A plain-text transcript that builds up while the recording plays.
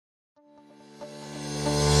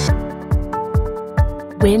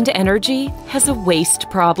Wind energy has a waste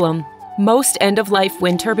problem. Most end-of-life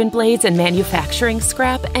wind turbine blades and manufacturing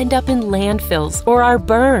scrap end up in landfills or are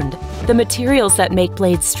burned. The materials that make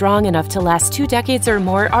blades strong enough to last 2 decades or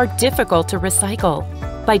more are difficult to recycle.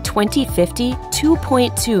 By 2050,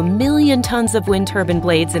 2.2 million tons of wind turbine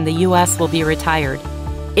blades in the U.S. will be retired.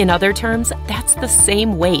 In other terms, that's the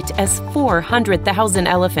same weight as 400,000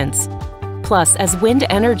 elephants. Plus, as wind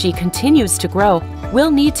energy continues to grow,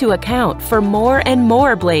 we'll need to account for more and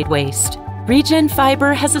more blade waste. REGEN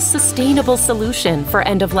Fiber has a sustainable solution for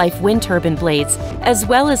end-of-life wind turbine blades, as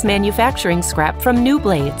well as manufacturing scrap from new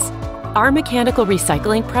blades. Our mechanical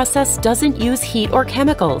recycling process doesn't use heat or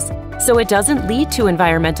chemicals, so it doesn't lead to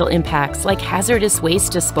environmental impacts like hazardous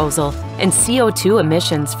waste disposal and CO2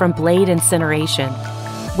 emissions from blade incineration.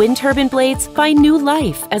 Wind turbine blades find new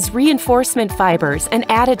life as reinforcement fibers and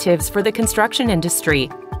additives for the construction industry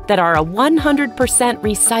that are a 100%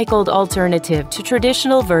 recycled alternative to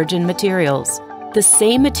traditional virgin materials. The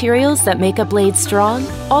same materials that make a blade strong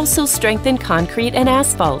also strengthen concrete and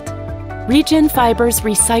asphalt. REGEN Fiber's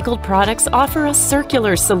recycled products offer a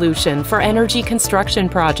circular solution for energy construction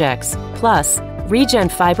projects. Plus, REGEN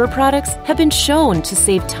Fiber products have been shown to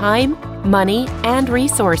save time, money, and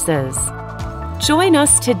resources. Join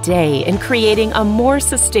us today in creating a more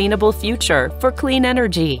sustainable future for clean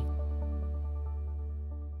energy.